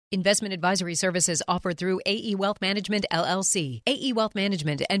Investment advisory services offered through AE Wealth Management, LLC. AE Wealth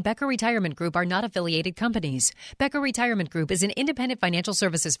Management and Becker Retirement Group are not affiliated companies. Becker Retirement Group is an independent financial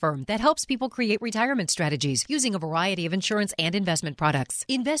services firm that helps people create retirement strategies using a variety of insurance and investment products.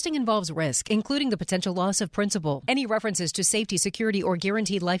 Investing involves risk, including the potential loss of principal. Any references to safety, security, or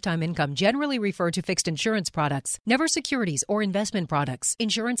guaranteed lifetime income generally refer to fixed insurance products, never securities or investment products.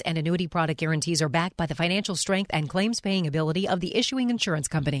 Insurance and annuity product guarantees are backed by the financial strength and claims-paying ability of the issuing insurance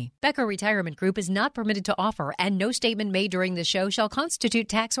company. Becker Retirement Group is not permitted to offer, and no statement made during the show shall constitute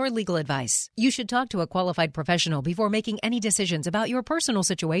tax or legal advice. You should talk to a qualified professional before making any decisions about your personal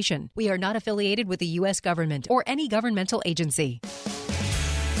situation. We are not affiliated with the U.S. government or any governmental agency.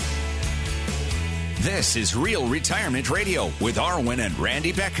 This is Real Retirement Radio with Arwen and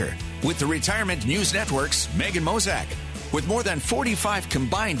Randy Becker with the Retirement News Network's Megan Mozak. With more than 45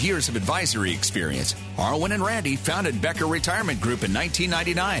 combined years of advisory experience, Arwen and Randy founded Becker Retirement Group in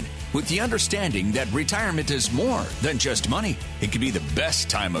 1999 with the understanding that retirement is more than just money. It can be the best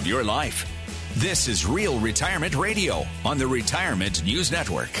time of your life. This is Real Retirement Radio on the Retirement News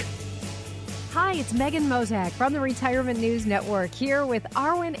Network. Hi, it's Megan Mozak from the Retirement News Network here with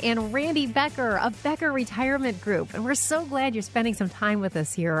Arwen and Randy Becker of Becker Retirement Group. And we're so glad you're spending some time with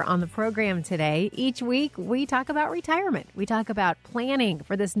us here on the program today. Each week, we talk about retirement. We talk about planning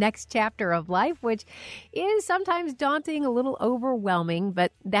for this next chapter of life, which is sometimes daunting, a little overwhelming,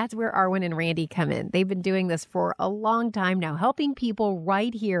 but that's where Arwen and Randy come in. They've been doing this for a long time now, helping people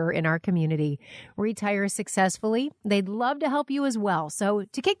right here in our community retire successfully. They'd love to help you as well. So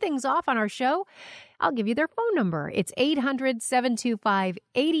to kick things off on our show, I'll give you their phone number. It's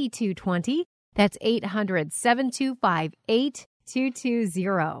 800-725-8220. That's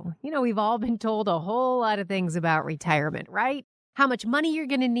 800-725-8220. You know, we've all been told a whole lot of things about retirement, right? How much money you're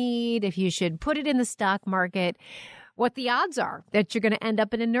going to need, if you should put it in the stock market, what the odds are that you're going to end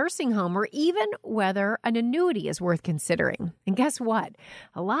up in a nursing home, or even whether an annuity is worth considering. And guess what?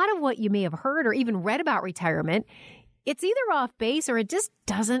 A lot of what you may have heard or even read about retirement, it's either off base or it just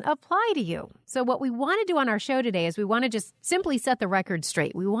doesn't apply to you. So what we want to do on our show today is we want to just simply set the record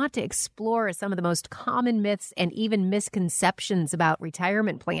straight. We want to explore some of the most common myths and even misconceptions about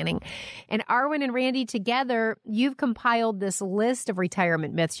retirement planning. And Arwen and Randy, together, you've compiled this list of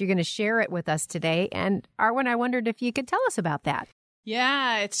retirement myths. You're going to share it with us today. And Arwen, I wondered if you could tell us about that.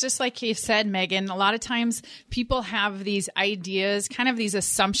 Yeah, it's just like you said, Megan. A lot of times people have these ideas, kind of these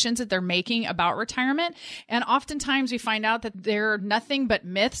assumptions that they're making about retirement. And oftentimes we find out that they're nothing but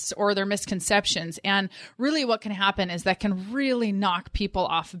myths or they're misconceptions. And really what can happen is that can really knock people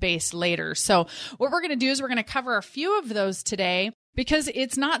off base later. So what we're going to do is we're going to cover a few of those today, because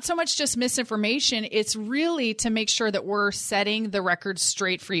it's not so much just misinformation. It's really to make sure that we're setting the record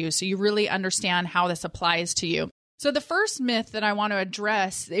straight for you so you really understand how this applies to you. So the first myth that I want to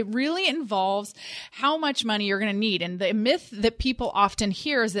address, it really involves how much money you're going to need. And the myth that people often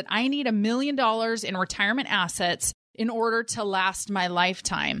hear is that I need $1 million in retirement assets in order to last my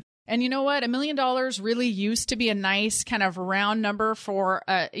lifetime. And you know what? $1 million really used to be a nice kind of round number for,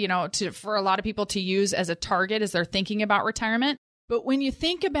 for a lot of people to use as a target as they're thinking about retirement. But when you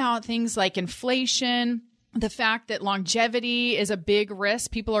think about things like inflation, the fact that longevity is a big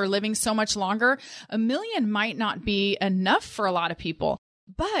risk, people are living so much longer, $1 million might not be enough for a lot of people.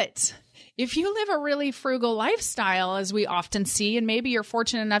 But if you live a really frugal lifestyle, as we often see, and maybe you're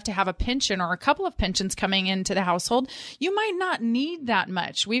fortunate enough to have a pension or a couple of pensions coming into the household, you might not need that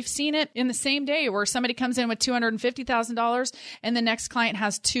much. We've seen it in the same day where somebody comes in with $250,000 and the next client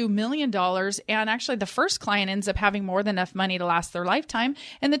has $2 million. And actually the first client ends up having more than enough money to last their lifetime.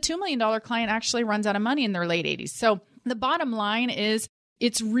 And the $2 million client actually runs out of money in their late 80s. So the bottom line is,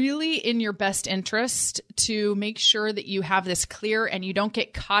 it's really in your best interest to make sure that you have this clear and you don't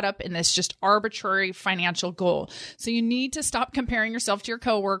get caught up in this just arbitrary financial goal. So you need to stop comparing yourself to your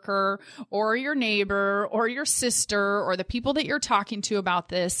coworker or your neighbor or your sister or the people that you're talking to about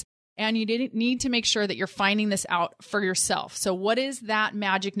this. And you need to make sure that you're finding this out for yourself. So what is that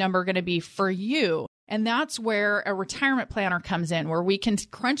magic number going to be for you? And that's where a retirement planner comes in, where we can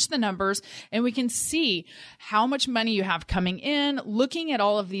crunch the numbers and we can see how much money you have coming in, looking at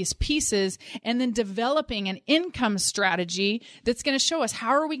all of these pieces, and then developing an income strategy that's going to show us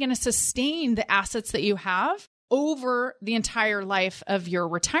how are we going to sustain the assets that you have over the entire life of your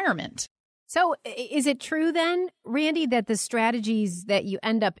retirement. So is it true then, Randy, that the strategies that you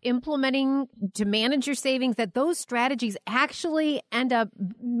end up implementing to manage your savings, that those strategies actually end up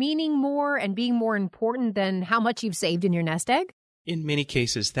meaning more and being more important than how much you've saved in your nest egg? In many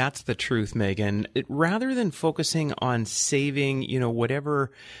cases, that's the truth, Megan. Rather than focusing on saving,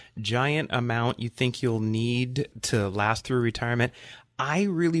 whatever giant amount you think you'll need to last through retirement, I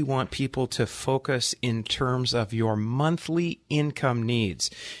really want people to focus in terms of your monthly income needs.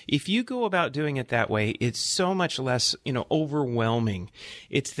 If you go about doing it that way, it's so much less, overwhelming.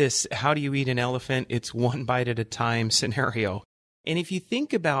 It's this, how do you eat an elephant? It's one bite at a time scenario. And if you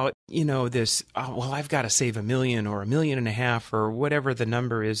think about, this, I've got to save $1 million or $1.5 million or whatever the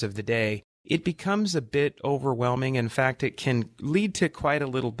number is of the day, it becomes a bit overwhelming. In fact, it can lead to quite a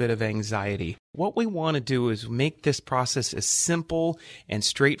little bit of anxiety. What we want to do is make this process as simple and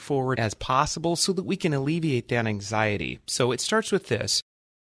straightforward as possible so that we can alleviate that anxiety. So it starts with this.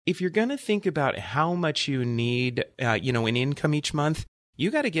 If you're going to think about how much you need, in income each month, you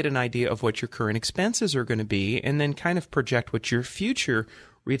got to get an idea of what your current expenses are going to be and then kind of project what your future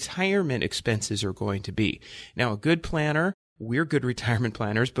retirement expenses are going to be. Now, a good planner, we're good retirement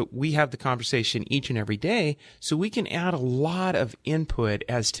planners, but we have the conversation each and every day, so we can add a lot of input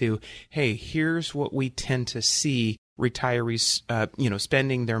as to, hey, here's what we tend to see retirees,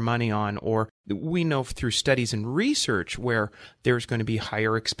 spending their money on, or we know through studies and research where there's going to be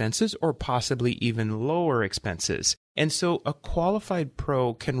higher expenses or possibly even lower expenses. And so a qualified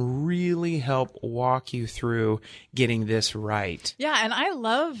pro can really help walk you through getting this right. Yeah, and I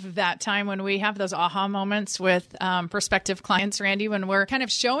love that time when we have those aha moments with prospective clients, Randy, when we're kind of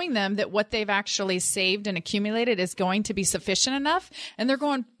showing them that what they've actually saved and accumulated is going to be sufficient enough. And they're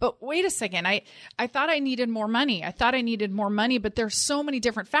going, but wait a second, I thought I needed more money. But there's so many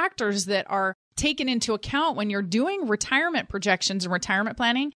different factors that are taken into account when you're doing retirement projections and retirement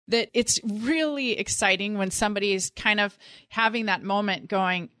planning, that it's really exciting when somebody is kind of having that moment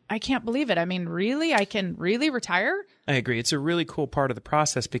going, I can't believe it. I mean, really? I can really retire? I agree. It's a really cool part of the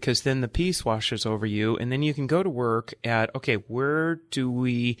process because then the peace washes over you and then you can go to work at, okay, where do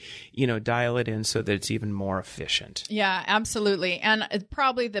we, dial it in so that it's even more efficient? Yeah, absolutely. And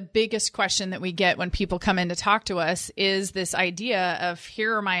probably the biggest question that we get when people come in to talk to us is this idea of,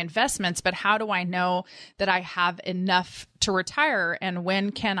 here are my investments, but how do I know that I have enough to retire? And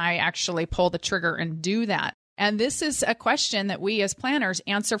when can I actually pull the trigger and do that? And this is a question that we as planners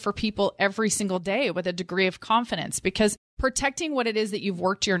answer for people every single day with a degree of confidence, because protecting what it is that you've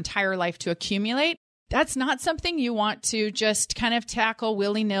worked your entire life to accumulate, that's not something you want to just kind of tackle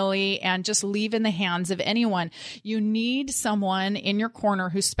willy-nilly and just leave in the hands of anyone. You need someone in your corner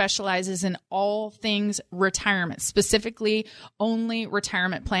who specializes in all things retirement, specifically only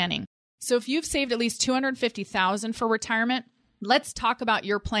retirement planning. So if you've saved at least $250,000 for retirement, let's talk about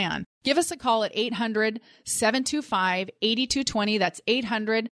your plan. Give us a call at 800-725-8220. That's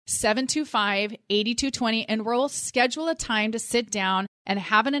 800-725-8220. And we'll schedule a time to sit down and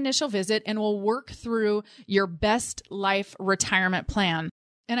have an initial visit, and we'll work through your best life retirement plan.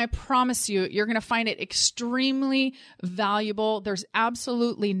 And I promise you, you're going to find it extremely valuable. There's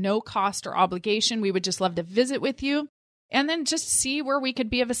absolutely no cost or obligation. We would just love to visit with you and then just see where we could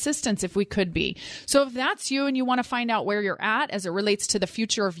be of assistance if we could be. So if that's you and you want to find out where you're at as it relates to the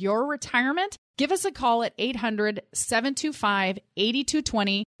future of your retirement, give us a call at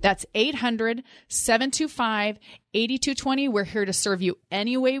 800-725-8220. That's 800-725-8220. We're here to serve you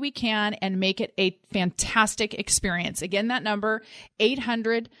any way we can and make it a fantastic experience. Again, that number,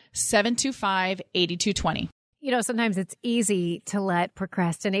 800-725-8220. Sometimes it's easy to let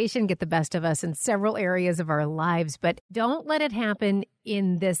procrastination get the best of us in several areas of our lives, but don't let it happen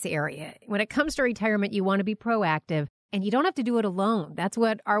in this area. When it comes to retirement, you want to be proactive, and you don't have to do it alone. That's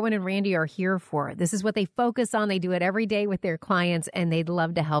what Arwen and Randy are here for. This is what they focus on. They do it every day with their clients, and they'd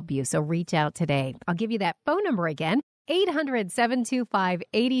love to help you. So reach out today. I'll give you that phone number again.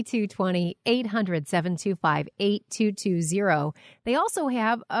 800-725-8220, 800-725-8220. They also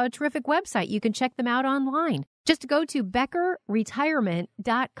have a terrific website. You can check them out online. Just go to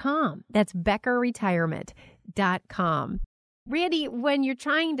beckerretirement.com. That's beckerretirement.com. Randy, when you're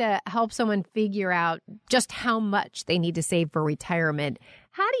trying to help someone figure out just how much they need to save for retirement,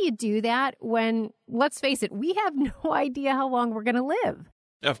 how do you do that when, let's face it, we have no idea how long we're going to live?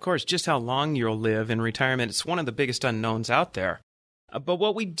 Of course, just how long you'll live in retirement, it's one of the biggest unknowns out there. But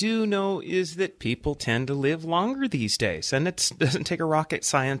what we do know is that people tend to live longer these days, and it doesn't take a rocket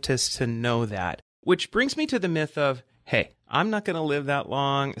scientist to know that. Which brings me to the myth of, hey, I'm not going to live that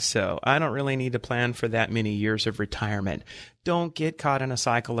long, so I don't really need to plan for that many years of retirement. Don't get caught in a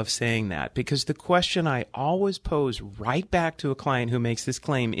cycle of saying that, because the question I always pose right back to a client who makes this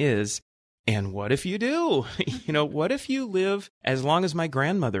claim is, and what if you do? What if you live as long as my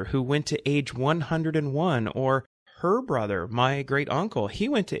grandmother, who went to age 101, or her brother, my great uncle, he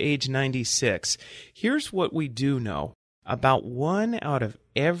went to age 96. Here's what we do know. About 1 out of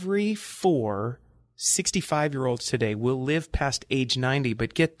every 4 65-year-olds today will live past age 90,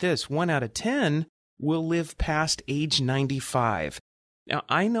 but get this, 1 out of 10 will live past age 95. Now,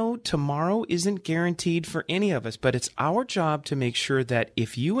 I know tomorrow isn't guaranteed for any of us, but it's our job to make sure that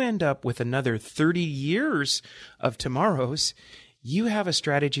if you end up with another 30 years of tomorrows, you have a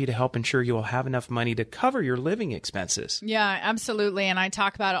strategy to help ensure you will have enough money to cover your living expenses. Yeah, absolutely. And I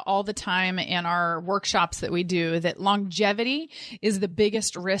talk about it all the time in our workshops that we do, that longevity is the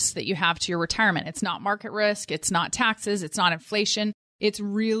biggest risk that you have to your retirement. It's not market risk. It's not taxes. It's not inflation. It's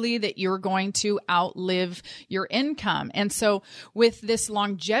really that you're going to outlive your income. And so with this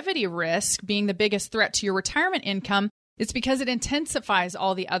longevity risk being the biggest threat to your retirement income, it's because it intensifies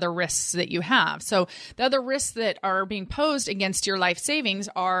all the other risks that you have. So the other risks that are being posed against your life savings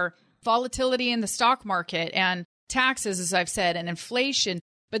are volatility in the stock market and taxes, as I've said, and inflation.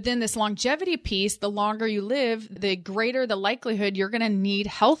 But then this longevity piece, the longer you live, the greater the likelihood you're going to need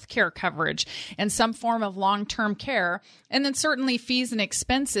healthcare coverage and some form of long-term care. And then certainly fees and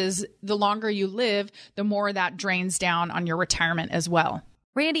expenses, the longer you live, the more that drains down on your retirement as well.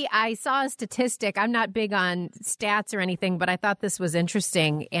 Randy, I saw a statistic. I'm not big on stats or anything, but I thought this was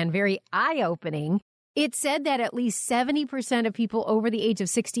interesting and very eye-opening. It said that at least 70% of people over the age of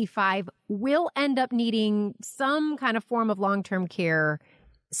 65 will end up needing some kind of form of long-term care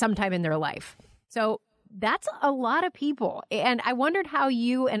sometime in their life. So that's a lot of people. And I wondered how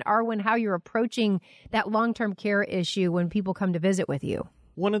you and Arwen, how you're approaching that long-term care issue when people come to visit with you.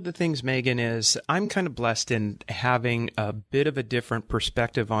 One of the things, Megan, is I'm kind of blessed in having a bit of a different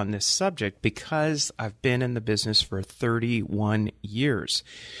perspective on this subject because I've been in the business for 31 years.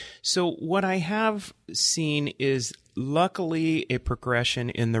 So what I have seen is luckily a progression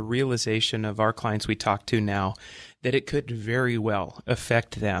in the realization of our clients we talk to now that it could very well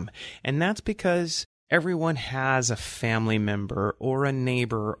affect them. And that's because everyone has a family member or a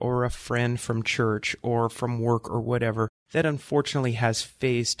neighbor or a friend from church or from work or whatever that unfortunately has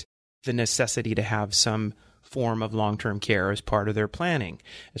faced the necessity to have some form of long-term care as part of their planning,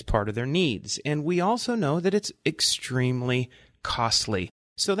 as part of their needs. And we also know that it's extremely costly.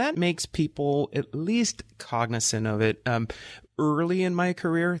 So that makes people at least cognizant of it. Early in my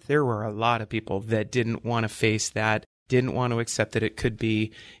career, there were a lot of people that didn't want to face that, didn't want to accept that it could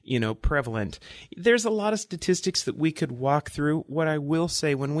be, prevalent. There's a lot of statistics that we could walk through. What I will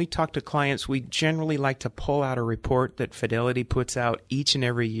say, when we talk to clients, we generally like to pull out a report that Fidelity puts out each and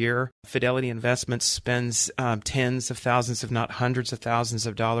every year. Fidelity Investments spends tens of thousands, if not hundreds of thousands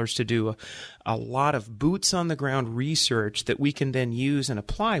of dollars to do a lot of boots on the ground research that we can then use and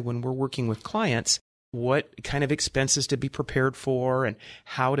apply when we're working with clients. What kind of expenses to be prepared for and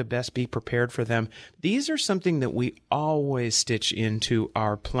how to best be prepared for them. These are something that we always stitch into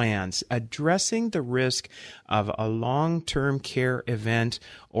our plans. Addressing the risk of a long-term care event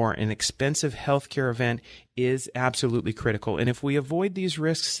or an expensive healthcare event is absolutely critical. And if we avoid these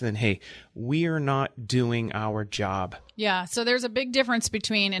risks, then hey, we are not doing our job. Yeah. So there's a big difference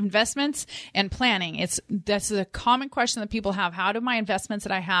between investments and planning. That's a common question that people have. How do my investments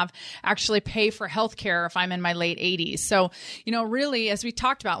that I have actually pay for healthcare if I'm in my late 80s? So, really, as we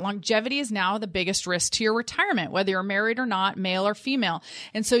talked about, longevity is now the biggest risk to your retirement, whether you're married or not, male or female.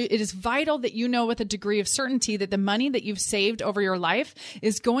 And so it is vital that you know with a degree of certainty that the money that you've saved over your life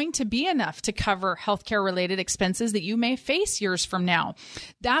is going to be enough to cover healthcare related expenses that you may face years from now.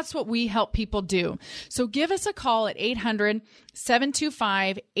 That's what we help people do. So give us a call at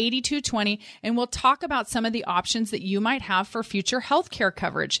 800-725-8220, and we'll talk about some of the options that you might have for future healthcare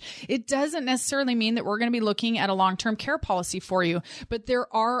coverage. It doesn't necessarily mean that we're going to be looking at a long-term care policy for you, but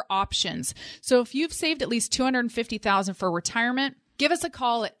there are options. So if you've saved at least $250,000 for retirement, give us a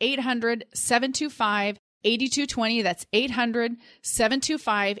call at 800-725-8220. That's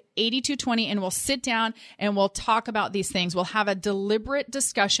 800-725-8220. And we'll sit down and we'll talk about these things. We'll have a deliberate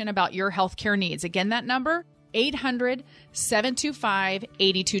discussion about your healthcare needs. Again, that number,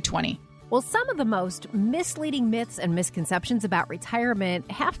 800-725-8220. Well, some of the most misleading myths and misconceptions about retirement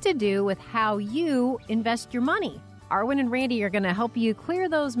have to do with how you invest your money. Arwen and Randy are going to help you clear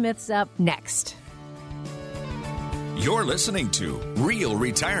those myths up next. You're listening to Real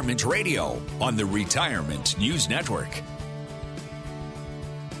Retirement Radio on the Retirement News Network.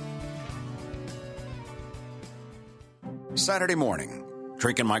 Saturday morning,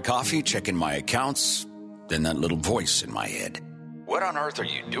 drinking my coffee, checking my accounts, then that little voice in my head. What on earth are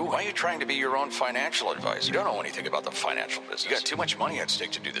you doing? Why are you trying to be your own financial advisor? You don't know anything about the financial business. You got too much money at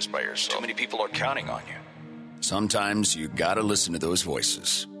stake to do this by yourself. Too many people are counting on you. Sometimes you gotta listen to those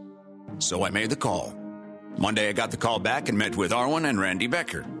voices. So I made the call. Monday, I got the call back and met with Arwen and Randy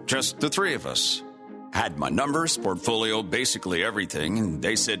Becker. Just the three of us. Had my numbers, portfolio, basically everything, and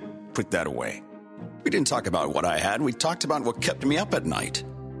they said, put that away. We didn't talk about what I had. We talked about what kept me up at night.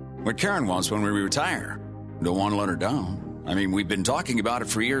 What Karen wants when we retire. Don't want to let her down. I mean, we've been talking about it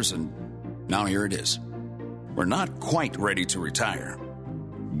for years, and now here it is. We're not quite ready to retire,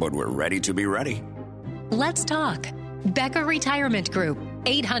 but we're ready to be ready. Let's talk. Becker Retirement Group.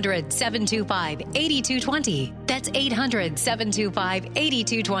 800-725-8220. That's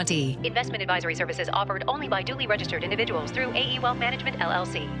 800-725-8220. Investment advisory services offered only by duly registered individuals through AE Wealth Management,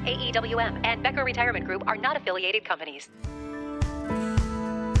 LLC. AEWM and Becker Retirement Group are not affiliated companies.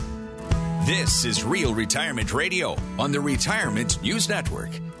 This is Real Retirement Radio on the Retirement News Network.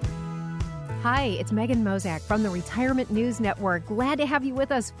 Hi, it's Megan Mozak from the Retirement News Network. Glad to have you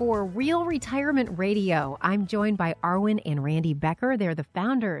with us for Real Retirement Radio. I'm joined by Arwen and Randy Becker. They're the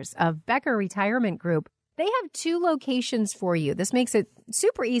founders of Becker Retirement Group. They have 2 locations for you. This makes it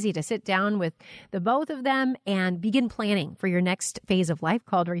super easy to sit down with the both of them and begin planning for your next phase of life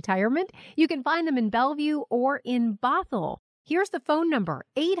called retirement. You can find them in Bellevue or in Bothell. Here's the phone number,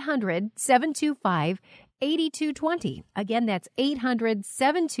 800-725-8220. Again, that's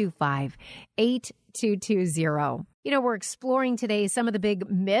 800-725-8220. You know, we're exploring today some of the big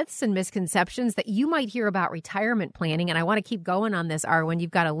myths and misconceptions that you might hear about retirement planning, and I want to keep going on this, Arwen. You've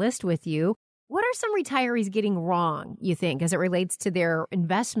got a list with you. What are some retirees getting wrong, you think, as it relates to their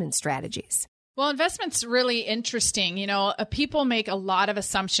investment strategies? Well, investment's really interesting. You know, people make a lot of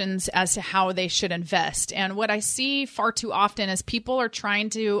assumptions as to how they should invest. And what I see far too often is people are trying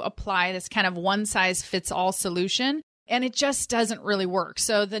to apply this kind of one-size-fits-all solution, and it just doesn't really work.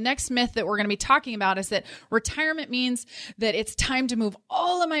 So the next myth that we're going to be talking about is that retirement means that it's time to move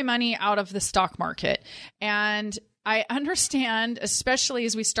all of my money out of the stock market. And I understand, especially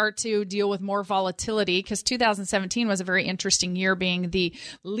as we start to deal with more volatility, because 2017 was a very interesting year, being the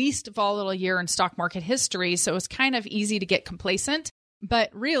least volatile year in stock market history. So it was kind of easy to get complacent.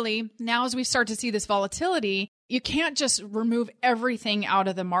 But really, now as we start to see this volatility, you can't just remove everything out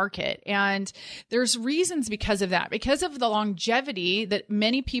of the market. And there's reasons because of that, because of the longevity that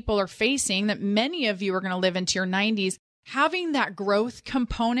many people are facing, that many of you are going to live into your 90s. Having that growth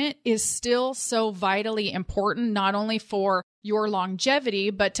component is still so vitally important, not only for your longevity,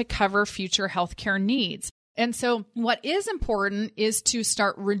 but to cover future healthcare needs. And so what is important is to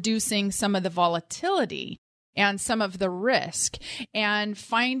start reducing some of the volatility and some of the risk, and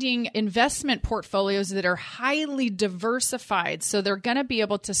finding investment portfolios that are highly diversified. So they're going to be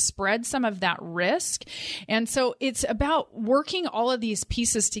able to spread some of that risk. And so it's about working all of these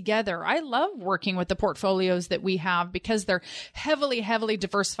pieces together. I love working with the portfolios that we have because they're heavily, heavily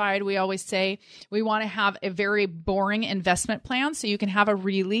diversified. We always say we want to have a very boring investment plan so you can have a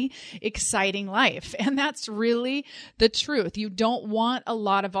really exciting life. And that's really the truth. You don't want a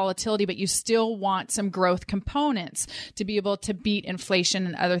lot of volatility, but you still want some growth components to be able to beat inflation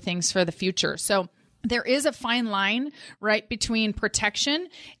and other things for the future. So there is a fine line, right, between protection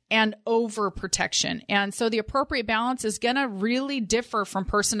and overprotection. And so the appropriate balance is going to really differ from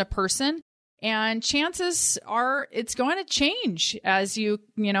person to person. And chances are it's going to change as you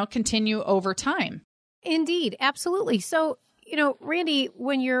continue over time. Indeed. Absolutely. So, Randy,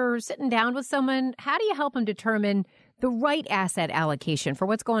 when you're sitting down with someone, how do you help them determine the right asset allocation for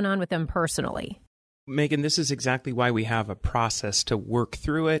what's going on with them personally? Megan, this is exactly why we have a process to work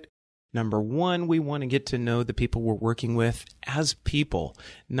through it. Number one, we want to get to know the people we're working with as people,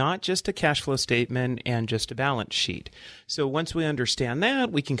 not just a cash flow statement and just a balance sheet. So once we understand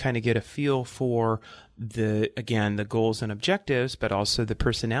that, we can kind of get a feel for the goals and objectives, but also the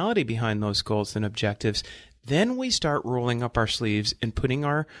personality behind those goals and objectives. Then we start rolling up our sleeves and putting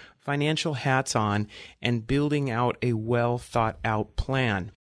our financial hats on and building out a well thought out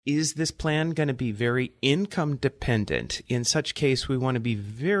plan. Is this plan going to be very income dependent? In such case, we want to be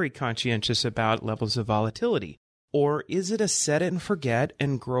very conscientious about levels of volatility. Or is it a set it and forget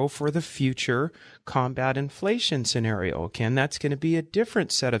and grow for the future combat inflation scenario? Again, that's going to be a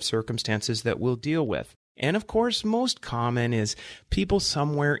different set of circumstances that we'll deal with. And of course, most common is people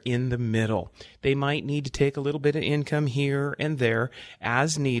somewhere in the middle. They might need to take a little bit of income here and there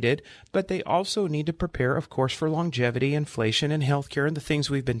as needed, but they also need to prepare, of course, for longevity, inflation, and healthcare, and the things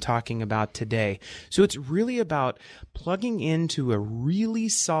we've been talking about today. So it's really about plugging into a really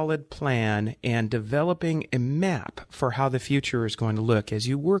solid plan and developing a map for how the future is going to look as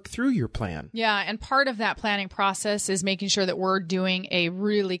you work through your plan. Yeah, and part of that planning process is making sure that we're doing a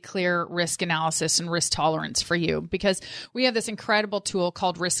really clear risk analysis and risk tolerance for you, because we have this incredible tool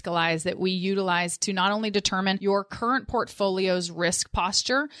called Riskalyze that we utilize to not only determine your current portfolio's risk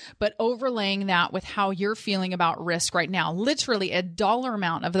posture, but overlaying that with how you're feeling about risk right now. Literally a dollar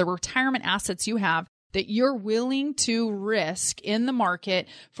amount of the retirement assets you have that you're willing to risk in the market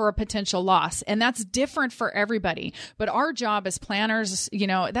for a potential loss. And that's different for everybody. But our job as planners,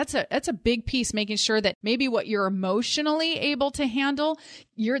 that's a big piece, making sure that maybe what you're emotionally able to handle,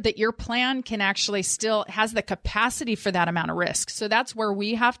 that your plan can actually still has the capacity for that amount of risk. So that's where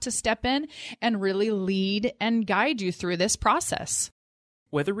we have to step in and really lead and guide you through this process.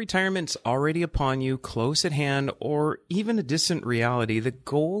 Whether retirement's already upon you, close at hand, or even a distant reality, the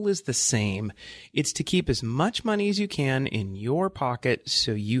goal is the same. It's to keep as much money as you can in your pocket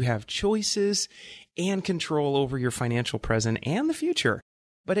so you have choices and control over your financial present and the future.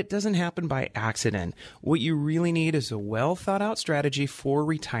 But it doesn't happen by accident. What you really need is a well-thought-out strategy for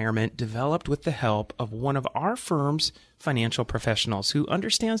retirement developed with the help of one of our firm's financial professionals who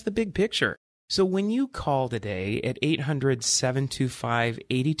understands the big picture. So when you call today at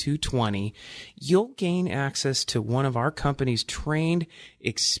 800-725-8220, you'll gain access to one of our company's trained,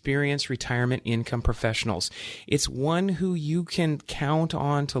 experienced retirement income professionals. It's one who you can count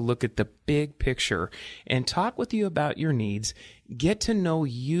on to look at the big picture and talk with you about your needs, get to know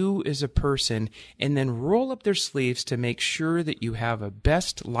you as a person, and then roll up their sleeves to make sure that you have a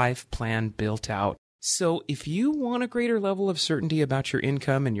best life plan built out. So if you want a greater level of certainty about your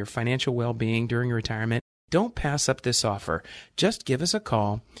income and your financial well-being during retirement, don't pass up this offer. Just give us a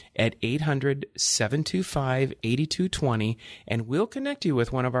call at 800-725-8220 and we'll connect you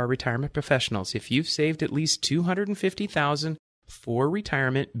with one of our retirement professionals. If you've saved at least $250,000 for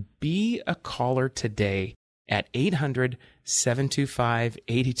retirement, be a caller today at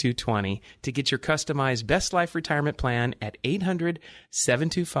 800-725-8220 to get your customized Best Life Retirement Plan at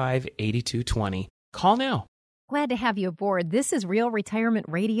 800-725-8220. Call now. Glad to have you aboard. This is Real Retirement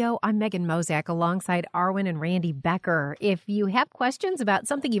Radio. I'm Megan Mozak alongside Arwen and Randy Becker. If you have questions about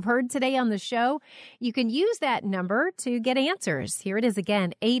something you've heard today on the show, you can use that number to get answers. Here it is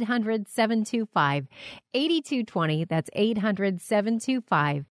again, 800-725-8220. That's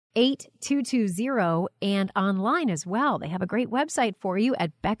 800-725-8220 and online as well. They have a great website for you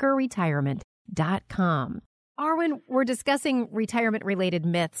at beckerretirement.com. Arwen, we're discussing retirement-related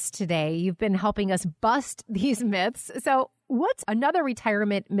myths today. You've been helping us bust these myths. So what's another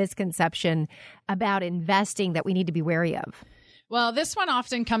retirement misconception about investing that we need to be wary of? Well, this one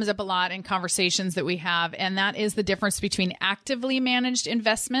often comes up a lot in conversations that we have, and that is the difference between actively managed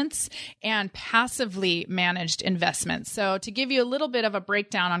investments and passively managed investments. So to give you a little bit of a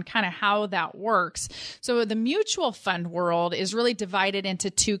breakdown on kind of how that works. So the mutual fund world is really divided into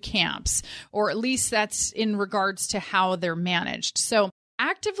two camps, or at least that's in regards to how they're managed. So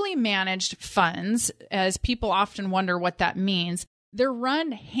actively managed funds, as people often wonder what that means, they're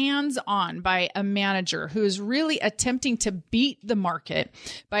run hands-on by a manager who is really attempting to beat the market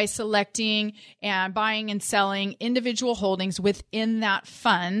by selecting and buying and selling individual holdings within that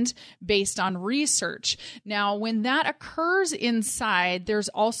fund based on research. Now, when that occurs inside, there's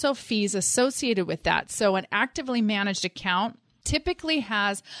also fees associated with that. So an actively managed account typically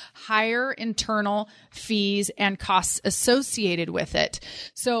has higher internal fees and costs associated with it.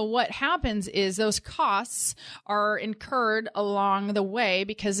 So what happens is those costs are incurred along the way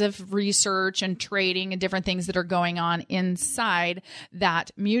because of research and trading and different things that are going on inside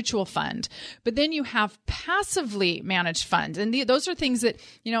that mutual fund. But then you have passively managed funds. And those are things that,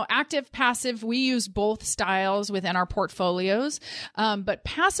 active, passive, we use both styles within our portfolios. But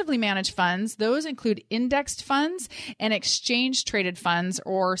passively managed funds, those include indexed funds and exchange traded funds,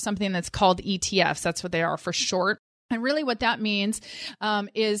 or something that's called ETFs. That's what they are for short. And really what that means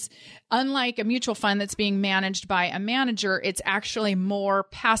is, unlike a mutual fund that's being managed by a manager, it's actually more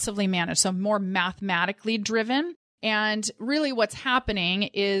passively managed, so more mathematically driven. And really what's happening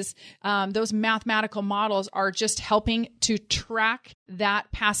is those mathematical models are just helping to track that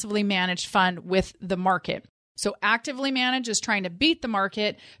passively managed fund with the market. So actively managed is trying to beat the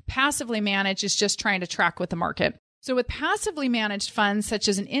market. Passively managed is just trying to track with the market. So with passively managed funds, such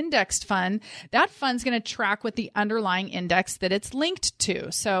as an indexed fund, that fund's going to track with the underlying index that it's linked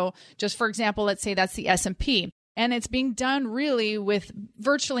to. So just for example, let's say that's the S&P, and it's being done really with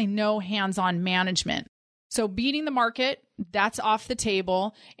virtually no hands-on management. So beating the market, that's off the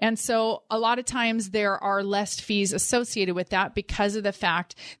table. And so a lot of times there are less fees associated with that because of the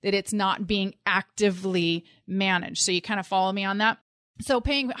fact that it's not being actively managed. So you kind of follow me on that? So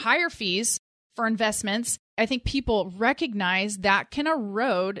paying higher fees for investments, I think people recognize that can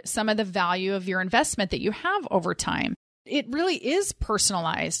erode some of the value of your investment that you have over time. It really is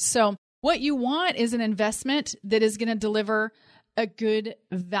personalized. So what you want is an investment that is going to deliver a good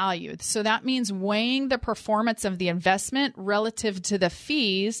value. So that means weighing the performance of the investment relative to the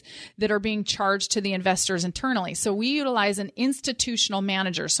fees that are being charged to the investors internally. So we utilize an institutional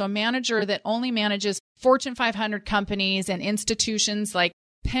manager. So a manager that only manages Fortune 500 companies and institutions like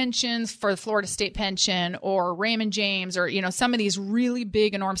pensions for the Florida State Pension or Raymond James or, some of these really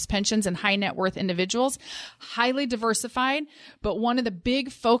big, enormous pensions and high net worth individuals, highly diversified. But one of the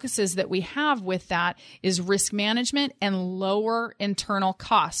big focuses that we have with that is risk management and lower internal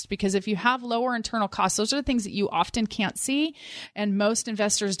cost. Because if you have lower internal costs, those are the things that you often can't see. And most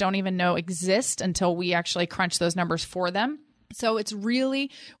investors don't even know exist until we actually crunch those numbers for them. So it's really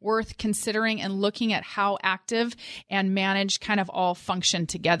worth considering and looking at how active and managed kind of all function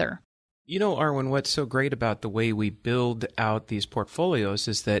together. Arwen, what's so great about the way we build out these portfolios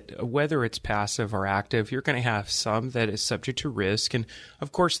is that whether it's passive or active, you're going to have some that is subject to risk. And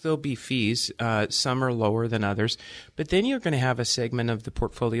of course, there'll be fees. Some are lower than others. But then you're going to have a segment of the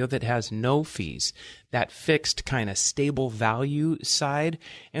portfolio that has no fees, that fixed kind of stable value side.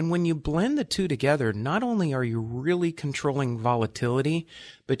 And when you blend the two together, not only are you really controlling volatility,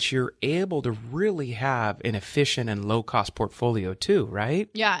 but you're able to really have an efficient and low-cost portfolio too, right?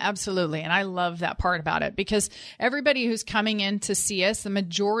 Yeah, absolutely. And I love that part about it because everybody who's coming in to see us, the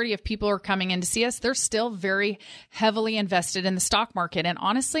majority of people who are coming in to see us, they're still very heavily invested in the stock market. And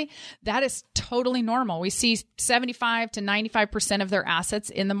honestly, that is totally normal. We see 75 to 95% of their assets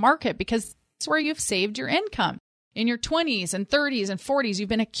in the market because it's where you've saved your income. In your 20s and 30s and 40s, you've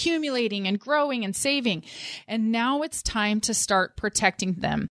been accumulating and growing and saving. And now it's time to start protecting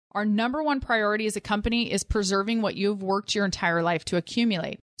them. Our number one priority as a company is preserving what you've worked your entire life to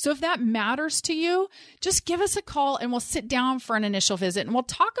accumulate. So if that matters to you, just give us a call and we'll sit down for an initial visit and we'll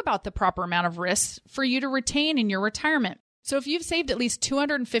talk about the proper amount of risks for you to retain in your retirement. So if you've saved at least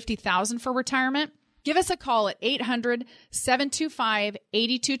 $250,000 for retirement, give us a call at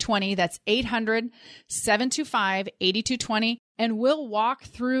 800-725-8220. That's 800-725-8220. And we'll walk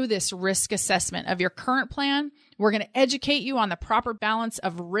through this risk assessment of your current plan. We're going to educate you on the proper balance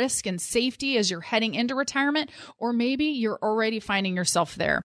of risk and safety as you're heading into retirement, or maybe you're already finding yourself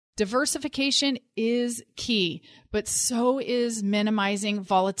there. Diversification is key, but so is minimizing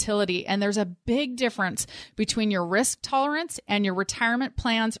volatility. And there's a big difference between your risk tolerance and your retirement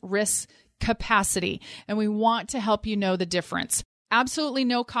plan's risk capacity. And we want to help you know the difference. Absolutely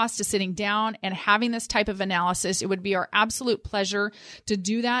no cost to sitting down and having this type of analysis. It would be our absolute pleasure to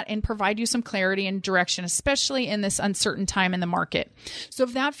do that and provide you some clarity and direction, especially in this uncertain time in the market. So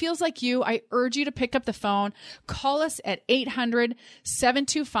if that feels like you, I urge you to pick up the phone, call us at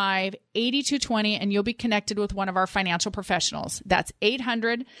 800-725-8220, and you'll be connected with one of our financial professionals. That's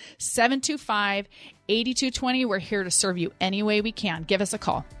 800-725-8220. We're here to serve you any way we can. Give us a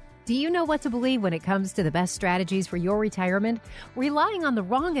call. Do you know what to believe when it comes to the best strategies for your retirement? Relying on the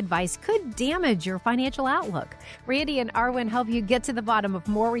wrong advice could damage your financial outlook. Randy and Arwen help you get to the bottom of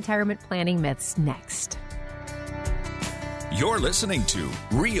more retirement planning myths next. You're listening to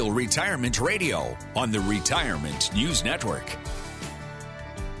Real Retirement Radio on the Retirement News Network.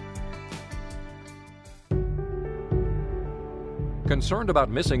 Concerned about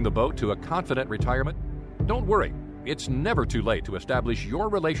missing the boat to a confident retirement? Don't worry. It's never too late to establish your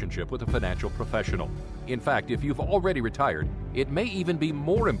relationship with a financial professional. In fact, if you've already retired, it may even be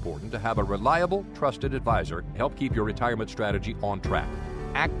more important to have a reliable, trusted advisor help keep your retirement strategy on track.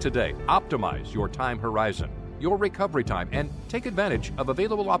 Act today. Optimize your time horizon, your recovery time, and take advantage of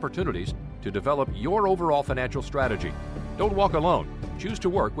available opportunities to develop your overall financial strategy. Don't walk alone. Choose to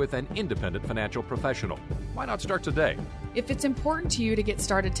work with an independent financial professional. Why not start today? If it's important to you to get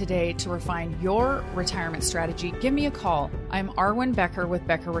started today to refine your retirement strategy, give me a call. I'm Arwen Becker with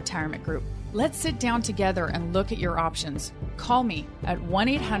Becker Retirement Group. Let's sit down together and look at your options. Call me at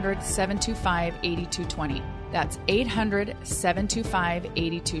 1-800-725-8220. That's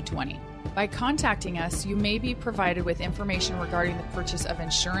 800-725-8220. By contacting us, you may be provided with information regarding the purchase of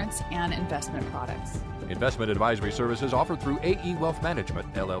insurance and investment products. Investment advisory services offered through AE Wealth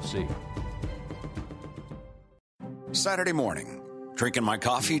Management, LLC. Saturday morning, drinking my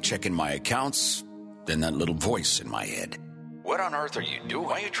coffee, checking my accounts, then that little voice in my head. What on earth are you doing?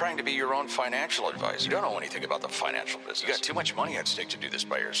 Why are you trying to be your own financial advisor? You don't know anything about the financial business. You got too much money at stake to do this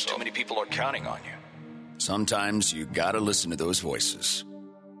by yourself. Too many people are counting on you. Sometimes you gotta listen to those voices.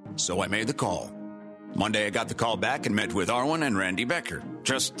 So I made the call. Monday I got the call back and met with Arwen and Randy Becker.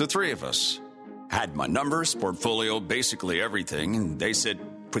 Just the three of us. Had my numbers, portfolio, basically everything, and they said,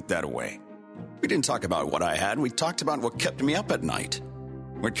 put that away. We didn't talk about what I had. We talked about what kept me up at night.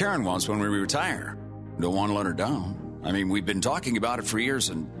 What Karen wants when we retire. Don't want to let her down. I mean, we've been talking about it for years,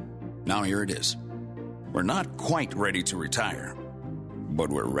 and now here it is. We're not quite ready to retire, but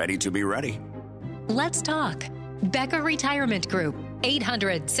we're ready to be ready. Let's talk. Becker Retirement Group,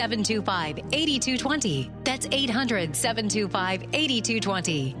 800-725-8220. That's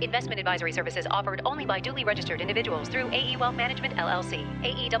 800-725-8220. Investment advisory services offered only by duly registered individuals through AE Wealth Management, LLC.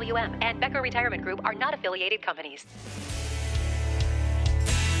 AEWM and Becker Retirement Group are not affiliated companies.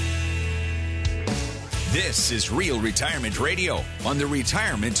 This is Real Retirement Radio on the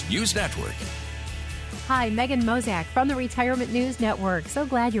Retirement News Network. Hi, Megan Mozak from the Retirement News Network. So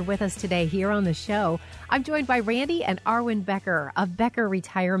glad you're with us today here on the show. I'm joined by Randy and Arwen Becker of Becker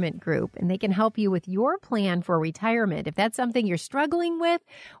Retirement Group, and they can help you with your plan for retirement. If that's something you're struggling with,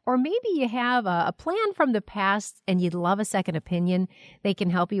 or maybe you have a plan from the past and you'd love a second opinion, they can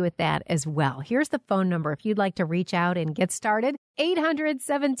help you with that as well. Here's the phone number if you'd like to reach out and get started.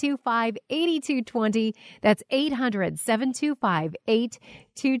 800-725-8220. That's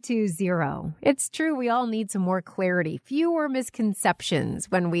 800-725-8220. It's true, we all need some more clarity, fewer misconceptions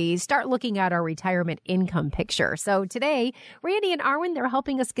when we start looking at our retirement income picture. So today, Randy and Arwen, they're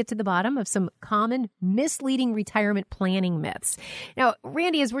helping us get to the bottom of some common misleading retirement planning myths. Now,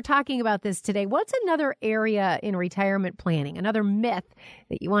 Randy, as we're talking about this today, what's another area in retirement planning, another myth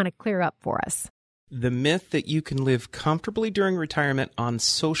that you want to clear up for us? The myth that you can live comfortably during retirement on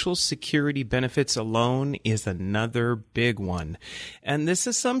Social Security benefits alone is another big one. And this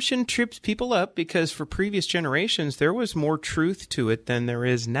assumption trips people up because for previous generations, there was more truth to it than there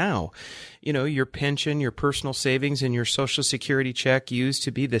is now. You know, your pension, your personal savings, and your Social Security check used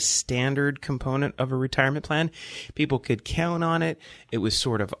to be the standard component of a retirement plan. People could count on it. It was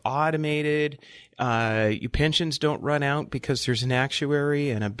sort of automated. Your pensions don't run out because there's an actuary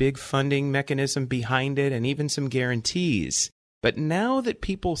and a big funding mechanism behind it and even some guarantees. But now that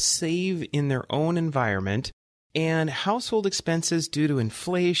people save in their own environment and household expenses due to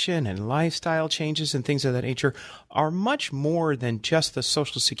inflation and lifestyle changes and things of that nature are much more than just the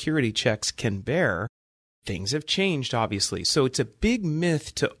Social Security checks can bear, things have changed, obviously. So it's a big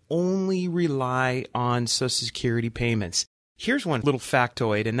myth to only rely on Social Security payments. Here's one little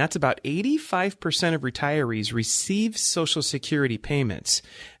factoid, and that's about 85% of retirees receive Social Security payments.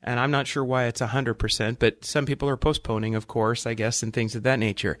 And I'm not sure why it's 100%, but some people are postponing, of course, I guess, and things of that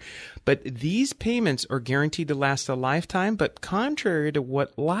nature. But these payments are guaranteed to last a lifetime, but contrary to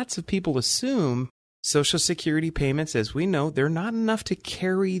what lots of people assume, Social Security payments, as we know, they're not enough to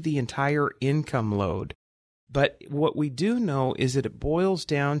carry the entire income load. But what we do know is that it boils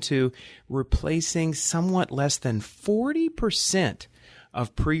down to replacing somewhat less than 40%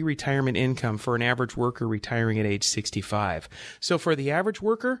 of pre-retirement income for an average worker retiring at age 65. So for the average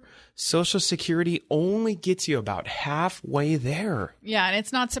worker, Social Security only gets you about halfway there. Yeah, and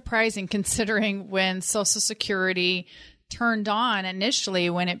it's not surprising considering when Social Security turned on initially,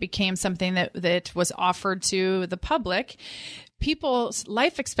 when it became something that was offered to the public. People's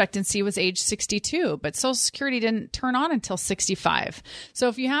life expectancy was age 62, but Social Security didn't turn on until 65. So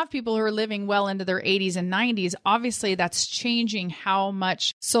if you have people who are living well into their 80s and 90s, obviously that's changing how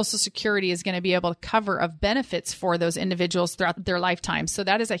much Social Security is going to be able to cover of benefits for those individuals throughout their lifetime. So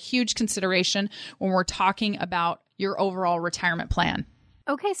that is a huge consideration when we're talking about your overall retirement plan.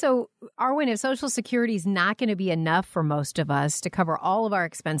 Okay, so Arwen, if Social Security is not going to be enough for most of us to cover all of our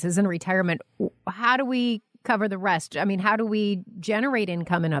expenses in retirement, how do we cover the rest? I mean, how do we generate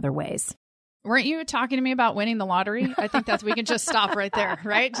income in other ways? Weren't you talking to me about winning the lottery? I think we can just stop right there,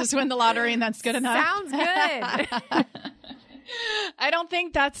 right? Just win the lottery and that's good enough. Sounds good. I don't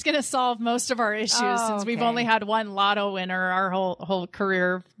think that's going to solve most of our issues since we've only had one lotto winner our whole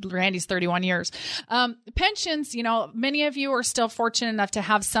career. Randy's 31 years. Pensions, you know, many of you are still fortunate enough to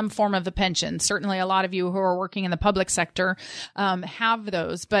have some form of a pension. Certainly a lot of you who are working in the public sector have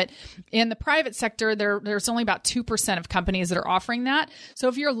those. But in the private sector, there's only about 2% of companies that are offering that. So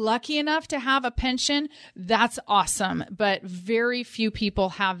if you're lucky enough to have a pension, that's awesome. But very few people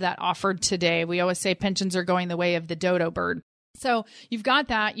have that offered today. We always say pensions are going the way of the dodo bird. So you've got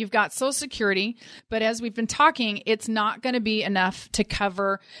that, you've got Social Security, but as we've been talking, it's not going to be enough to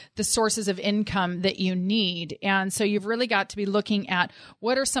cover the sources of income that you need. And so you've really got to be looking at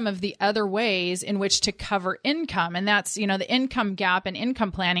what are some of the other ways in which to cover income. And that's, you know, the income gap and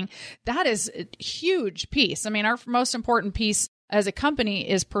income planning. That is a huge piece. I mean, our most important piece as a company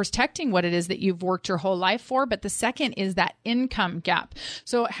is protecting what it is that you've worked your whole life for. But the second is that income gap.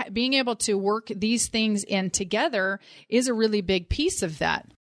 So being able to work these things in together is a really big piece of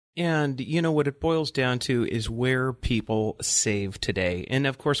that. And, you know, what it boils down to is where people save today. And,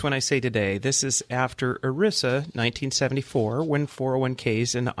 of course, when I say today, this is after ERISA 1974, when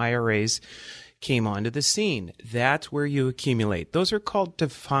 401ks and IRAs came onto the scene. That's where you accumulate. Those are called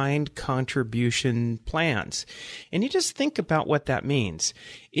defined contribution plans. And you just think about what that means.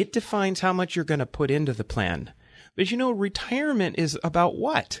 It defines how much you're going to put into the plan. But retirement is about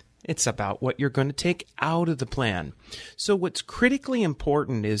what? It's about what you're going to take out of the plan. So what's critically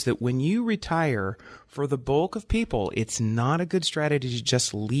important is that when you retire, for the bulk of people, it's not a good strategy to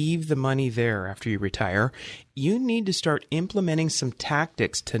just leave the money there after you retire. You need to start implementing some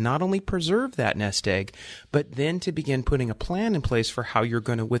tactics to not only preserve that nest egg, but then to begin putting a plan in place for how you're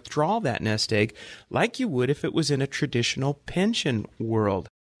going to withdraw that nest egg like you would if it was in a traditional pension world.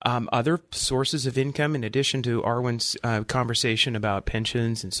 Other sources of income, in addition to Arwen's conversation about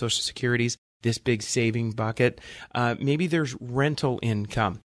pensions and Social Securities, this big saving bucket, maybe there's rental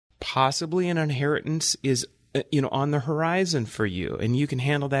income. Possibly an inheritance is on the horizon for you, and you can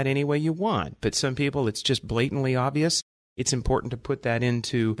handle that any way you want. But some people, it's just blatantly obvious. It's important to put that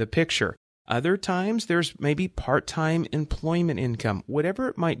into the picture. Other times, there's maybe part-time employment income. Whatever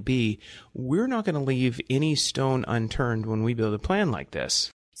it might be, we're not going to leave any stone unturned when we build a plan like this.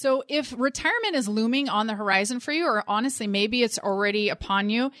 So if retirement is looming on the horizon for you, or honestly, maybe it's already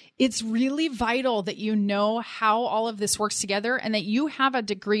upon you, it's really vital that you know how all of this works together and that you have a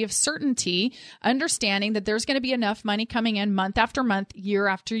degree of certainty, understanding that there's going to be enough money coming in month after month, year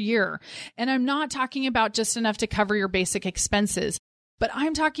after year. And I'm not talking about just enough to cover your basic expenses, but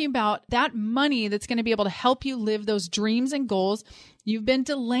I'm talking about that money that's going to be able to help you live those dreams and goals you've been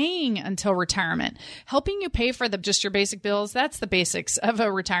delaying until retirement. Helping you pay for just your basic bills, that's the basics of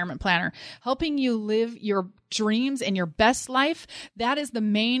a retirement planner. Helping you live your dreams and your best life, that is the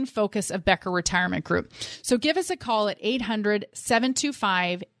main focus of Becker Retirement Group. So give us a call at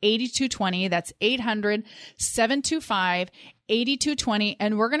 800-725-8220. That's 800-725-8220.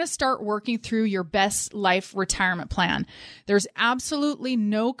 And we're going to start working through your best life retirement plan. There's absolutely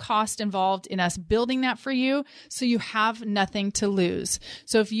no cost involved in us building that for you, so you have nothing to lose.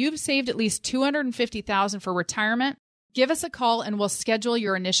 So if you've saved at least $250,000 for retirement, give us a call and we'll schedule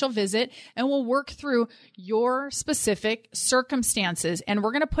your initial visit and we'll work through your specific circumstances. And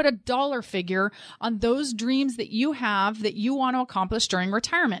we're going to put a dollar figure on those dreams that you have that you want to accomplish during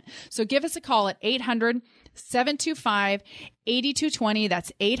retirement. So give us a call at 800-725-8220.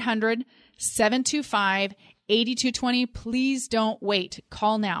 That's 800-725-8220. Please don't wait.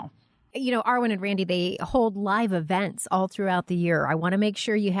 Call now. Arwen and Randy, they hold live events all throughout the year. I want to make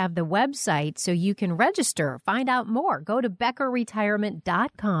sure you have the website so you can register, find out more. Go to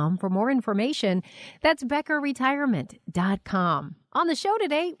beckerretirement.com for more information. That's beckerretirement.com. On the show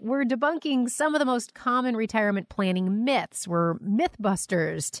today, we're debunking some of the most common retirement planning myths. We're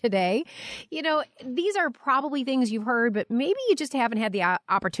Mythbusters today. These are probably things you've heard, but maybe you just haven't had the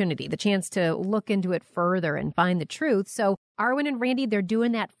opportunity, the chance to look into it further and find the truth. So Arwen and Randy, they're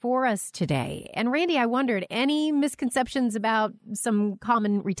doing that for us today. And Randy, I wondered, any misconceptions about some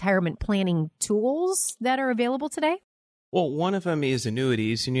common retirement planning tools that are available today? Well, one of them is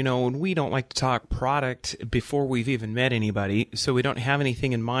annuities. And, we don't like to talk product before we've even met anybody, so we don't have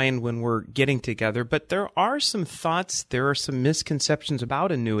anything in mind when we're getting together. But there are some thoughts, there are some misconceptions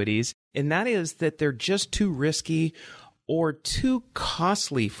about annuities, and that is that they're just too risky or too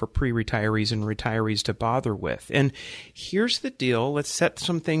costly for pre-retirees and retirees to bother with. And here's the deal. Let's set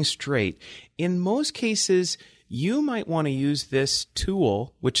some things straight. In most cases, you might want to use this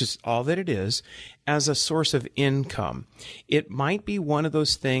tool, which is all that it is, as a source of income. It might be one of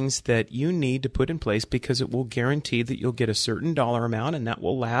those things that you need to put in place because it will guarantee that you'll get a certain dollar amount, and that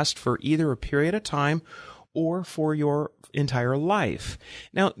will last for either a period of time or for your entire life.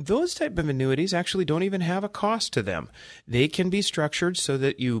 Now, those type of annuities actually don't even have a cost to them. They can be structured so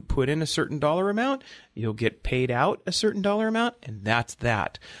that you put in a certain dollar amount, you'll get paid out a certain dollar amount, and that's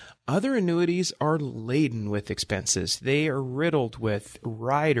that. Other annuities are laden with expenses. They are riddled with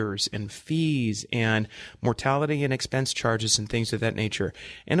riders and fees and mortality and expense charges and things of that nature.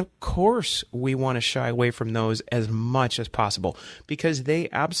 And of course, we want to shy away from those as much as possible because they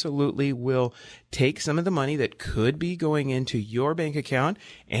absolutely will take some of the money that could be going into your bank account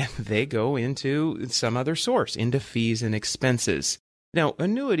and they go into some other source, into fees and expenses. Now,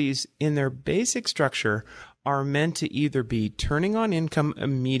 annuities in their basic structure are meant to either be turning on income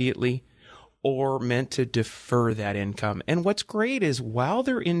immediately or meant to defer that income. And what's great is while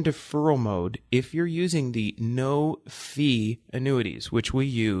they're in deferral mode, if you're using the no-fee annuities, which we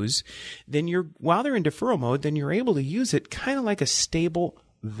use, then while they're in deferral mode, then you're able to use it kind of like a stable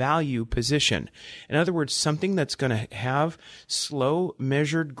value position. In other words, something that's going to have slow,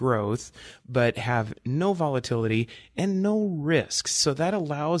 measured growth, but have no volatility and no risks. So that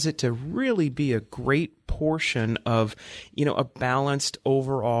allows it to really be a great portion of, a balanced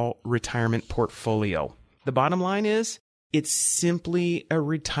overall retirement portfolio. The bottom line is, it's simply a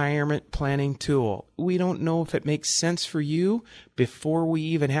retirement planning tool. We don't know if it makes sense for you before we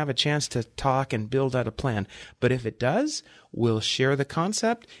even have a chance to talk and build out a plan. But if it does, we'll share the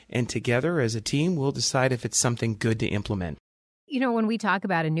concept, and together as a team, we'll decide if it's something good to implement. When we talk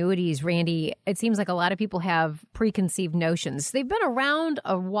about annuities, Randy, it seems like a lot of people have preconceived notions. They've been around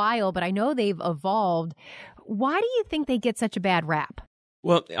a while, but I know they've evolved. Why do you think they get such a bad rap?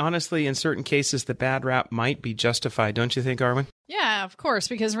 Well, honestly, in certain cases, the bad rap might be justified, don't you think, Arwen? Yeah, of course,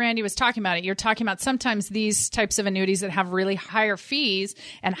 because Randy was talking about it. You're talking about sometimes these types of annuities that have really higher fees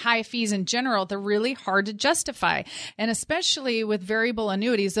and high fees in general, they're really hard to justify. And especially with variable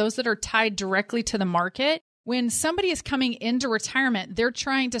annuities, those that are tied directly to the market, when somebody is coming into retirement, they're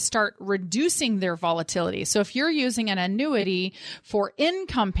trying to start reducing their volatility. So if you're using an annuity for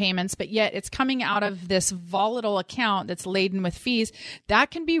income payments, but yet it's coming out of this volatile account that's laden with fees, that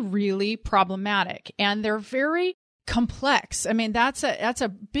can be really problematic. And they're very complex. I mean, that's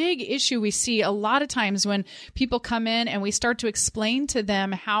a big issue we see a lot of times when people come in and we start to explain to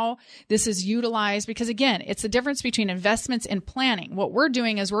them how this is utilized. Because again, it's the difference between investments and planning. What we're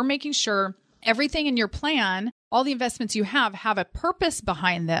doing is we're making sure everything in your plan, all the investments you have a purpose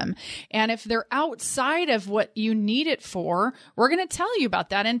behind them. And if they're outside of what you need it for, we're going to tell you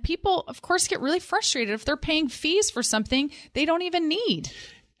about that. And people, of course, get really frustrated if they're paying fees for something they don't even need.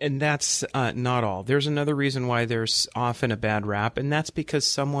 And that's not all. There's another reason why there's often a bad rap, and that's because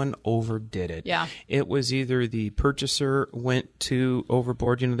someone overdid it. Yeah. It was either the purchaser went too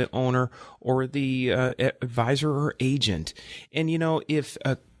overboard, the owner, or the advisor or agent. And, if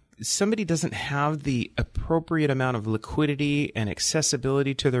somebody doesn't have the appropriate amount of liquidity and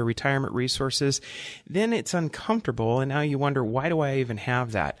accessibility to their retirement resources, then it's uncomfortable. And now you wonder, why do I even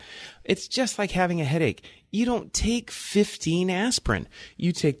have that? It's just like having a headache. You don't take 15 aspirin.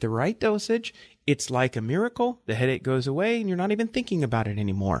 You take the right dosage. It's like a miracle. The headache goes away and you're not even thinking about it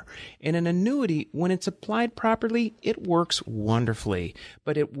anymore. In an annuity, when it's applied properly, it works wonderfully,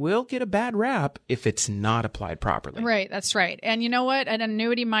 but it will get a bad rap if it's not applied properly. Right. That's right. And you know what? An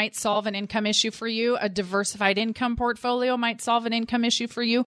annuity might solve an income issue for you. A diversified income portfolio might solve an income issue for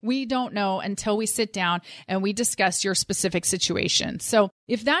you. We don't know until we sit down and we discuss your specific situation. So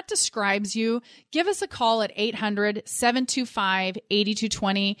if that describes you, give us a call at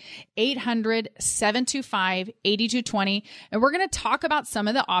 800-725-8220, 800-725-8220. And we're going to talk about some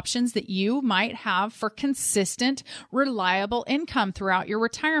of the options that you might have for consistent, reliable income throughout your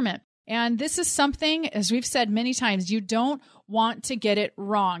retirement. And this is something, as we've said many times, you don't want to get it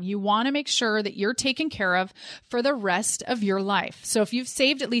wrong. You want to make sure that you're taken care of for the rest of your life. So if you've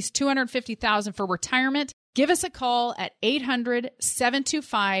saved at least $250,000 for retirement, give us a call at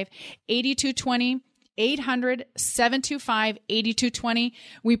 800-725-8220. 800-725-8220.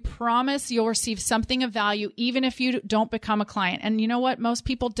 We promise you'll receive something of value even if you don't become a client. And you know what? Most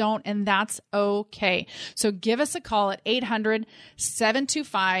people don't, and that's okay. So give us a call at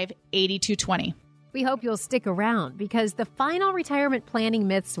 800-725-8220. We hope you'll stick around because the final retirement planning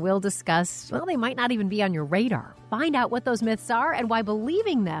myths we'll discuss, well, they might not even be on your radar. Find out what those myths are and why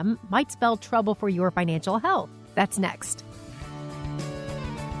believing them might spell trouble for your financial health. That's next.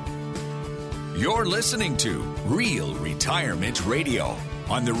 You're listening to Real Retirement Radio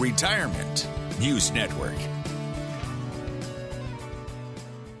on the Retirement News Network.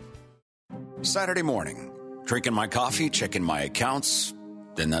 Saturday morning, drinking my coffee, checking my accounts,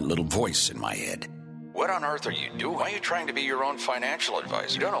 then that little voice in my head. What on earth are you doing? Why are you trying to be your own financial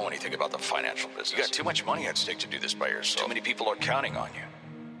advisor? You don't know anything about the financial business. You got too much money at stake to do this by yourself. Too many people are counting on you.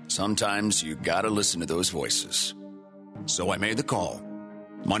 Sometimes you gotta listen to those voices. So I made the call.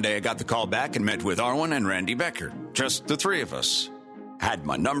 Monday, I got the call back and met with Arwen and Randy Becker. Just the three of us. Had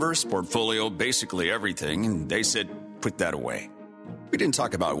my numbers, portfolio, basically everything, and they said, put that away. We didn't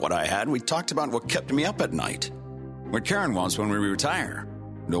talk about what I had. We talked about what kept me up at night. What Karen wants when we retire.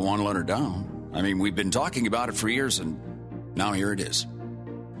 Don't want to let her down. I mean, we've been talking about it for years, and now here it is.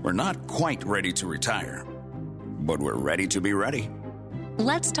 We're not quite ready to retire, but we're ready to be ready.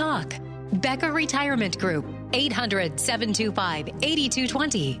 Let's talk. Becker Retirement Group,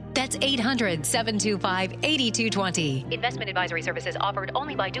 800-725-8220. That's 800-725-8220. Investment advisory services offered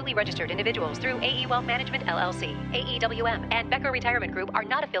only by duly registered individuals through AE Wealth Management, LLC. AEWM and Becker Retirement Group are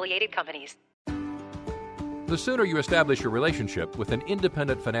not affiliated companies. The sooner you establish your relationship with an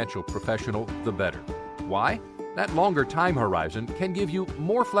independent financial professional, the better. Why? That longer time horizon can give you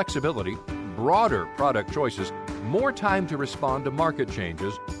more flexibility, broader product choices, more time to respond to market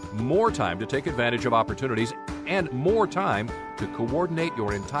changes, more time to take advantage of opportunities, and more time to coordinate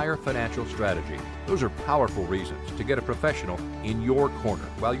your entire financial strategy. Those are powerful reasons to get a professional in your corner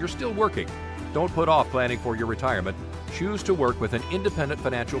while you're still working. Don't put off planning for your retirement. Choose to work with an independent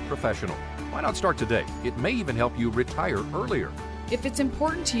financial professional. Why not start today? It may even help you retire earlier. If it's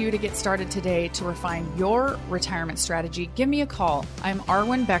important to you to get started today to refine your retirement strategy, give me a call. I'm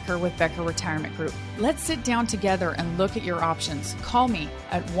Arwen Becker with Becker Retirement Group. Let's sit down together and look at your options. Call me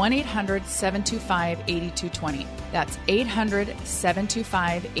at 1-800-725-8220. That's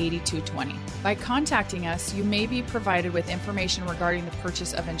 800-725-8220. By contacting us, you may be provided with information regarding the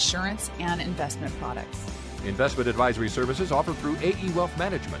purchase of insurance and investment products. Investment advisory services offered through AE Wealth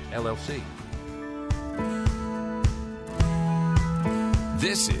Management, LLC.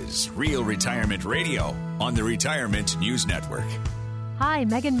 This is Real Retirement Radio on the Retirement News Network. Hi,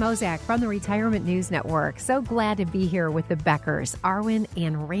 Megan Mozak from the Retirement News Network. So glad to be here with the Beckers, Arwen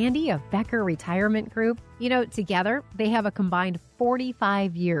and Randy of Becker Retirement Group. You know, together, they have a combined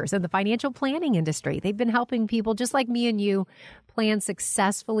 45 years in the financial planning industry. They've been helping people just like me and you plan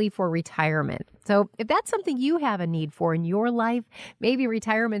successfully for retirement. So if that's something you have a need for in your life, maybe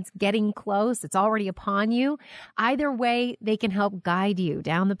retirement's getting close, it's already upon you. Either way, they can help guide you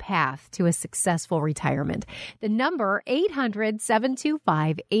down the path to a successful retirement. The number,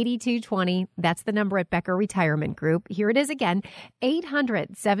 800-725-8220. That's the number at Becker Retirement Group. Here it is again,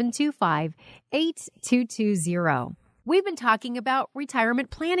 800-725-8220. We've been talking about retirement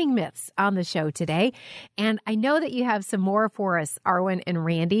planning myths on the show today, and I know that you have some more for us, Arwen and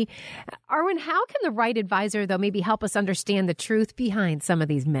Randy. Arwen, how can the right advisor, though, maybe help us understand the truth behind some of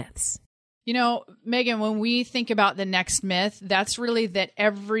these myths? You know, Megan, when we think about the next myth, that's really that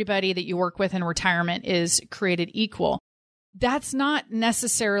everybody that you work with in retirement is created equal. That's not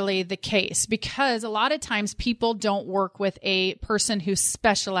necessarily the case, because a lot of times people don't work with a person who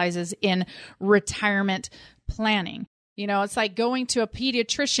specializes in retirement planning. You know, it's like going to a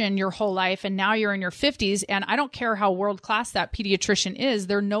pediatrician your whole life and now you're in your 50s, and I don't care how world-class that pediatrician is,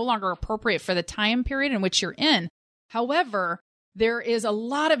 they're no longer appropriate for the time period in which you're in. However, there is a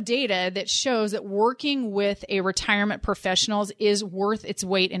lot of data that shows that working with a retirement professional is worth its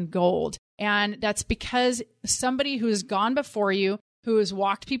weight in gold. And that's because somebody who has gone before you, who has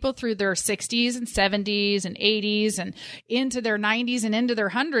walked people through their 60s and 70s and 80s and into their 90s and into their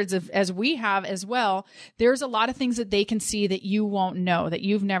hundreds, as we have as well, there's a lot of things that they can see that you won't know, that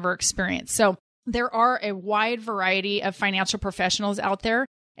you've never experienced. So there are a wide variety of financial professionals out there,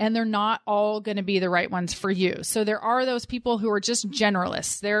 and they're not all going to be the right ones for you. So there are those people who are just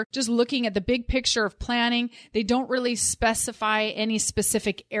generalists. They're just looking at the big picture of planning. They don't really specify any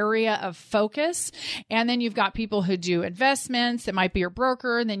specific area of focus. And then you've got people who do investments. That might be your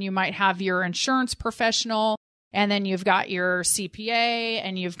broker. And then you might have your insurance professional. And then you've got your CPA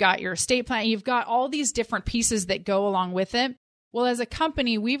and you've got your estate plan. You've got all these different pieces that go along with it. Well, as a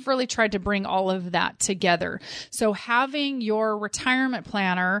company, we've really tried to bring all of that together. So having your retirement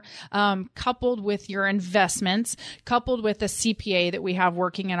planner coupled with your investments, coupled with a CPA that we have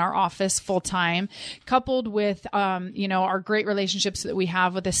working in our office full time, coupled with our great relationships that we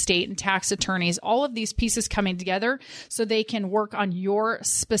have with estate and tax attorneys, all of these pieces coming together so they can work on your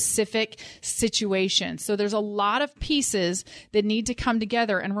specific situation. So there's a lot of pieces that need to come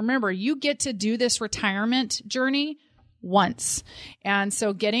together. And remember, you get to do this retirement journey once. And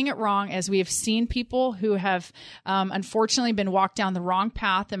so getting it wrong, as we have seen people who have unfortunately been walked down the wrong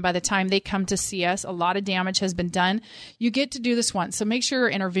path, and by the time they come to see us, a lot of damage has been done. You get to do this once. So make sure you're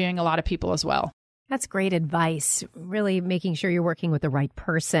interviewing a lot of people as well. That's great advice, really making sure you're working with the right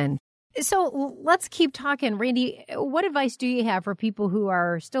person. So let's keep talking. Randy, what advice do you have for people who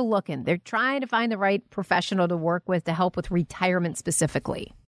are still looking? They're trying to find the right professional to work with to help with retirement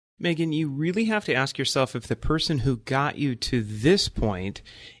specifically. Megan, you really have to ask yourself if the person who got you to this point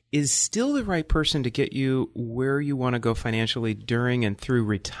is still the right person to get you where you want to go financially during and through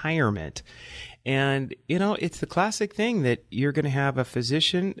retirement. And, it's the classic thing that you're going to have a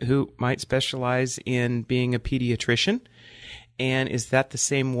physician who might specialize in being a pediatrician. And is that the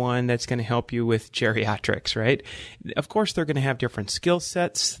same one that's going to help you with geriatrics, right? Of course, they're going to have different skill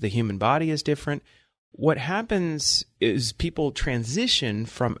sets. The human body is different. What happens is people transition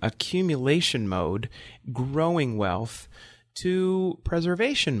from accumulation mode, growing wealth, to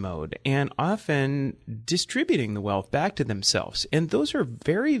preservation mode, and often distributing the wealth back to themselves. And those are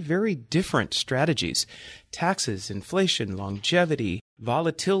very, very different strategies. Taxes, inflation, longevity,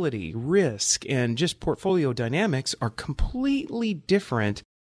 volatility, risk, and just portfolio dynamics are completely different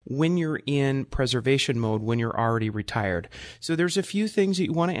when you're in preservation mode, when you're already retired. So there's a few things that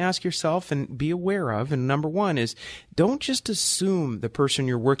you want to ask yourself and be aware of. And number one is, don't just assume the person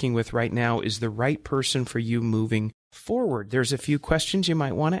you're working with right now is the right person for you moving forward. There's a few questions you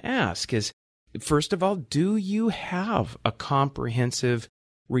might want to ask. First of all, do you have a comprehensive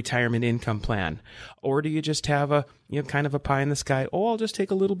retirement income plan? Or do you just have kind of a pie in the sky? Oh, I'll just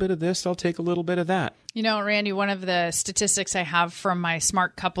take a little bit of this, I'll take a little bit of that. You know, Randy, one of the statistics I have from my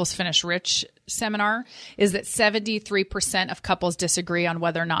Smart Couples Finish Rich seminar is that 73% of couples disagree on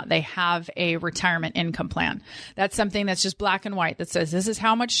whether or not they have a retirement income plan. That's something that's just black and white that says this is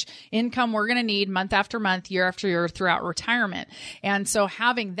how much income we're going to need month after month, year after year throughout retirement. And so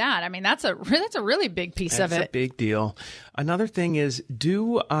having that, I mean, that's a really big piece of it. That's a big deal. Another thing is,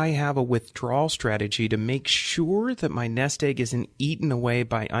 do I have a withdrawal strategy to make sure that my nest egg isn't eaten away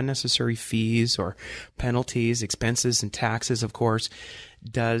by unnecessary fees or penalties, expenses, and taxes, of course?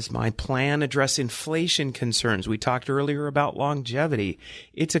 Does my plan address inflation concerns? We talked earlier about longevity.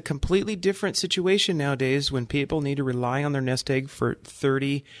 It's a completely different situation nowadays when people need to rely on their nest egg for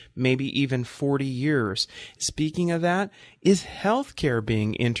 30, maybe even 40 years. Speaking of that, is healthcare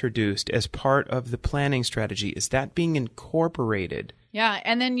being introduced as part of the planning strategy? Is that being incorporated? Yeah.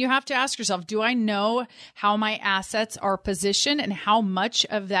 And then you have to ask yourself, do I know how my assets are positioned and how much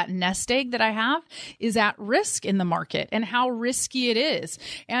of that nest egg that I have is at risk in the market and how risky it is?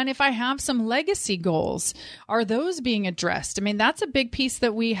 And if I have some legacy goals, are those being addressed? I mean, that's a big piece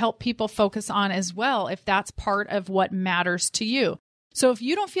that we help people focus on as well, if that's part of what matters to you. So if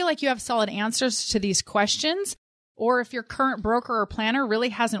you don't feel like you have solid answers to these questions, or if your current broker or planner really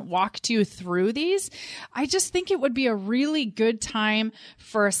hasn't walked you through these, I just think it would be a really good time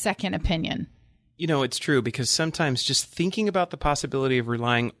for a second opinion. You know, it's true, because sometimes just thinking about the possibility of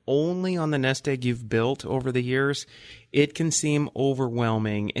relying only on the nest egg you've built over the years, it can seem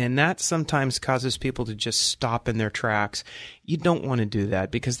overwhelming. And that sometimes causes people to just stop in their tracks. You don't want to do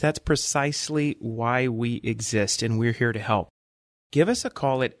that, because that's precisely why we exist, and we're here to help. Give us a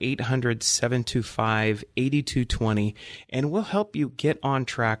call at 800-725-8220, and we'll help you get on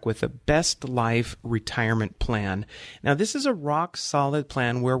track with the best life retirement plan. Now, this is a rock-solid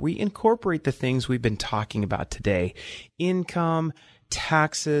plan where we incorporate the things we've been talking about today: income,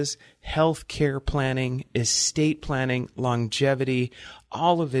 taxes, health care planning, estate planning, longevity.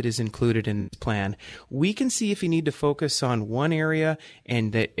 All of it is included in the plan. We can see if you need to focus on one area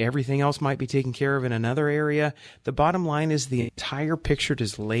and that everything else might be taken care of in another area. The bottom line is the entire picture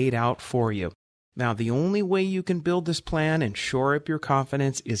is laid out for you. Now, the only way you can build this plan and shore up your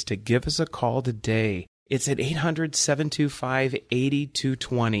confidence is to give us a call today. It's at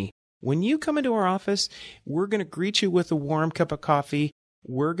 800-725-8220. When you come into our office, we're going to greet you with a warm cup of coffee.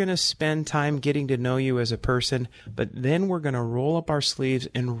 We're going to spend time getting to know you as a person, but then we're going to roll up our sleeves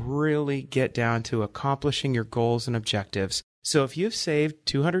and really get down to accomplishing your goals and objectives. So if you've saved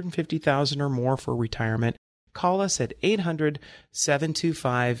 $250,000 or more for retirement, call us at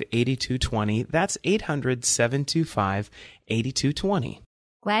 800-725-8220. That's 800-725-8220.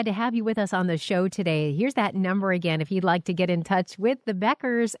 Glad to have you with us on the show today. Here's that number again if you'd like to get in touch with the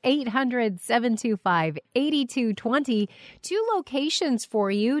Beckers, 800-725-8220. 2 locations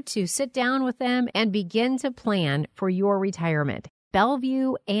for you to sit down with them and begin to plan for your retirement.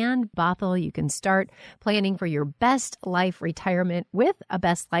 Bellevue and Bothell. You can start planning for your best life retirement with a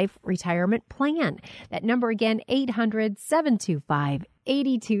best life retirement plan. That number again,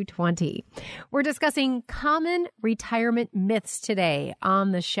 800-725-8220. We're discussing common retirement myths today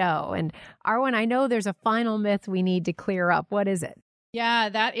on the show. And Arwen, I know there's a final myth we need to clear up. What is it? Yeah,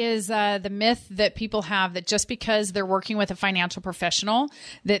 that is the myth that people have, that just because they're working with a financial professional,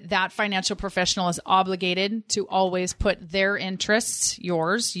 that financial professional is obligated to always put their interests,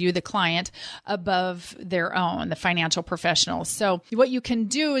 yours, you, the client, above their own, the financial professional. So what you can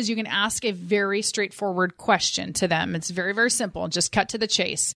do is you can ask a very straightforward question to them. It's very, very simple. Just cut to the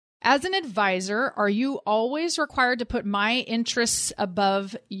chase. As an advisor, are you always required to put my interests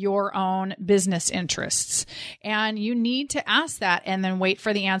above your own business interests? And you need to ask that and then wait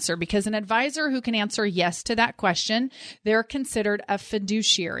for the answer, because an advisor who can answer yes to that question, they're considered a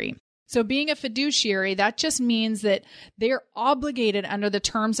fiduciary. So being a fiduciary, that just means that they're obligated under the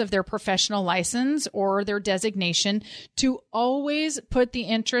terms of their professional license or their designation to always put the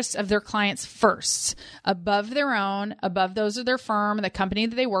interests of their clients first, above their own, above those of their firm, the company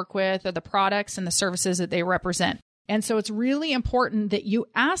that they work with, or the products and the services that they represent. And so it's really important that you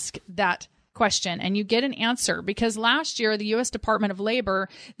ask that question and you get an answer, because last year, the U.S. Department of Labor,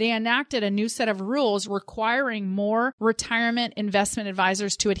 they enacted a new set of rules requiring more retirement investment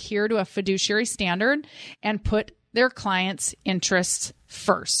advisors to adhere to a fiduciary standard and put their clients' interests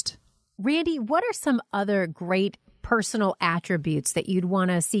first. Randy, what are some other great personal attributes that you'd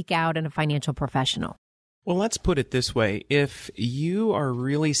want to seek out in a financial professional? Well, let's put it this way. If you are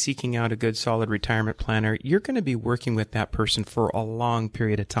really seeking out a good, solid retirement planner, you're going to be working with that person for a long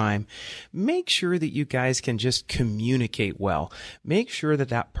period of time. Make sure that you guys can just communicate well. Make sure that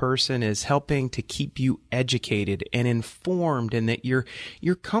that person is helping to keep you educated and informed, and that you're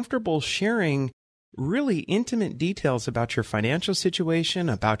comfortable sharing really intimate details about your financial situation,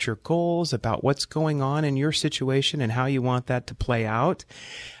 about your goals, about what's going on in your situation and how you want that to play out.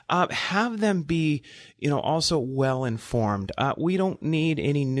 Have them be, also well informed. We don't need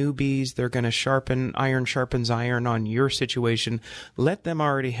any newbies. They're going to iron sharpens iron on your situation. Let them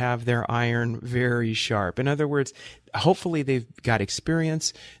already have their iron very sharp. In other words, hopefully they've got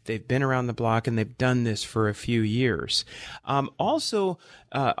experience, they've been around the block, and they've done this for a few years. Also,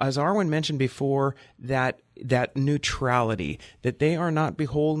 as Arwen mentioned before, that neutrality, that they are not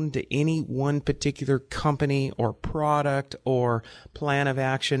beholden to any one particular company or product or plan of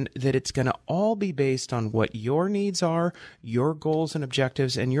action, that it's going to all be based on what your needs are, your goals and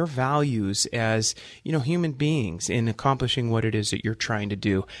objectives, and your values as, human beings in accomplishing what it is that you're trying to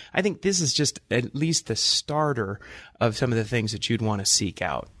do. I think this is just at least the starter of some of the things that you'd want to seek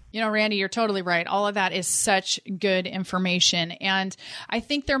out. Randy, you're totally right. All of that is such good information. And I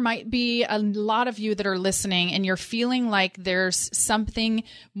think there might be a lot of you that are listening and you're feeling like there's something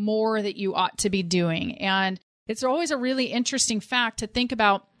more that you ought to be doing. And it's always a really interesting fact to think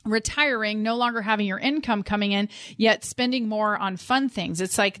about retiring, no longer having your income coming in, yet spending more on fun things.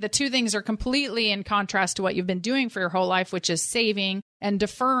 It's like the two things are completely in contrast to what you've been doing for your whole life, which is saving and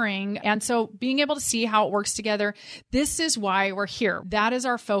deferring. And so being able to see how it works together, this is why we're here. That is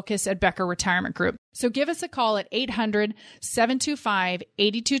our focus at Becker Retirement Group. So give us a call at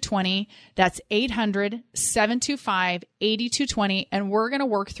 800-725-8220. That's 800-725-8220. And we're going to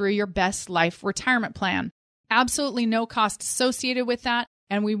work through your best life retirement plan. Absolutely no cost associated with that.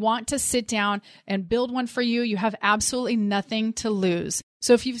 And we want to sit down and build one for you. You have absolutely nothing to lose.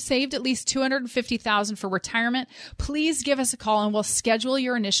 So if you've saved at least $250,000 for retirement, please give us a call and we'll schedule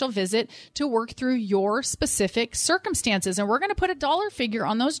your initial visit to work through your specific circumstances. And we're going to put a dollar figure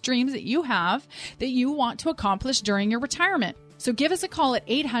on those dreams that you have that you want to accomplish during your retirement. So give us a call at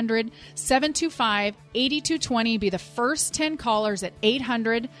 800-725-8220. Be the first 10 callers at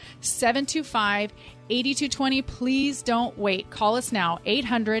 800-725-8220. Please don't wait. Call us now,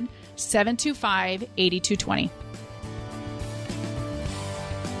 800-725-8220.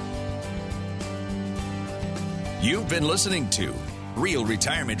 You've been listening to Real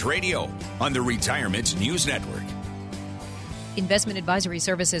Retirement Radio on the Retirement News Network. Investment advisory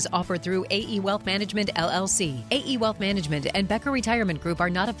services offered through AE Wealth Management, LLC. AE Wealth Management and Becker Retirement Group are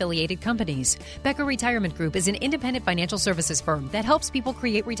not affiliated companies. Becker Retirement Group is an independent financial services firm that helps people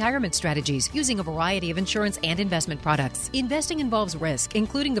create retirement strategies using a variety of insurance and investment products. Investing involves risk,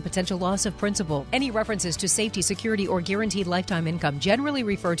 including the potential loss of principal. Any references to safety, security, or guaranteed lifetime income generally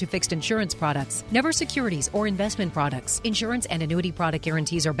refer to fixed insurance products, never securities or investment products. Insurance and annuity product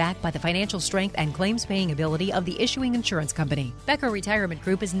guarantees are backed by the financial strength and claims-paying ability of the issuing insurance company. Becker Retirement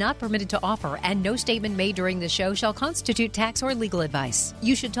Group is not permitted to offer, and no statement made during this show shall constitute tax or legal advice.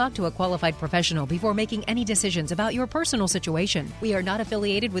 You should talk to a qualified professional before making any decisions about your personal situation. We are not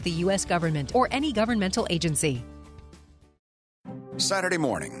affiliated with the U.S. government or any governmental agency. Saturday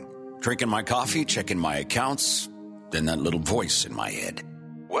morning, drinking my coffee, checking my accounts, then that little voice in my head.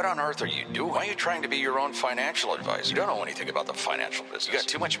 What on earth are you doing? Why are you trying to be your own financial advisor? You don't know anything about the financial business. You got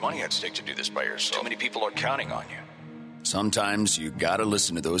too much money at stake to do this by yourself. Too many people are counting on you. Sometimes you gotta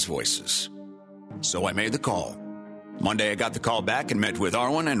listen to those voices. So I made the call. Monday I got the call back and met with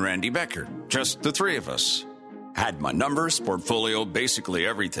Arwen and Randy Becker. Just the three of us. Had my numbers, portfolio, basically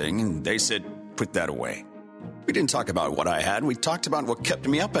everything, and they said, put that away. We didn't talk about what I had. We talked about what kept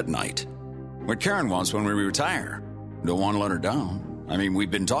me up at night. What Karen wants when we retire. Don't want to let her down. I mean,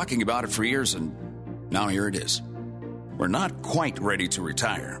 we've been talking about it for years, and now here it is. We're not quite ready to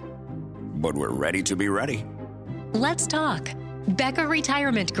retire, but we're ready to be ready. Let's talk. Becker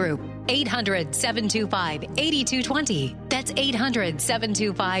Retirement Group, 800-725-8220. That's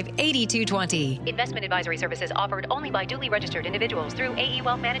 800-725-8220. Investment advisory services offered only by duly registered individuals through AE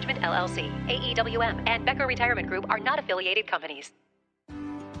Wealth Management, LLC. AEWM and Becker Retirement Group are not affiliated companies.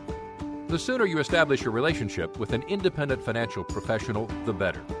 The sooner you establish your relationship with an independent financial professional, the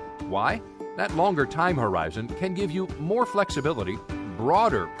better. Why? That longer time horizon can give you more flexibility,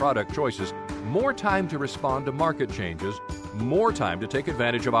 broader product choices, more time to respond to market changes, more time to take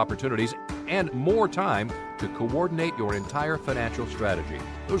advantage of opportunities, and more time to coordinate your entire financial strategy.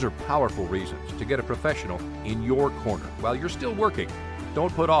 Those are powerful reasons to get a professional in your corner while you're still working.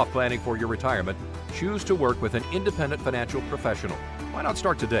 Don't put off planning for your retirement. Choose to work with an independent financial professional. Why not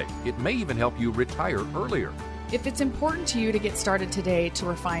start today? It may even help you retire earlier. If it's important to you to get started today to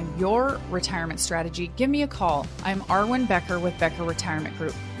refine your retirement strategy, give me a call. I'm Arwen Becker with Becker Retirement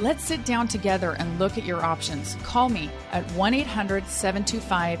Group. Let's sit down together and look at your options. Call me at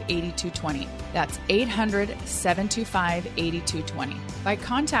 1-800-725-8220. That's 800-725-8220. By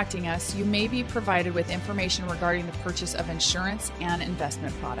contacting us, you may be provided with information regarding the purchase of insurance and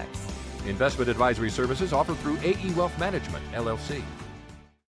investment products. Investment advisory services offered through AE Wealth Management, LLC.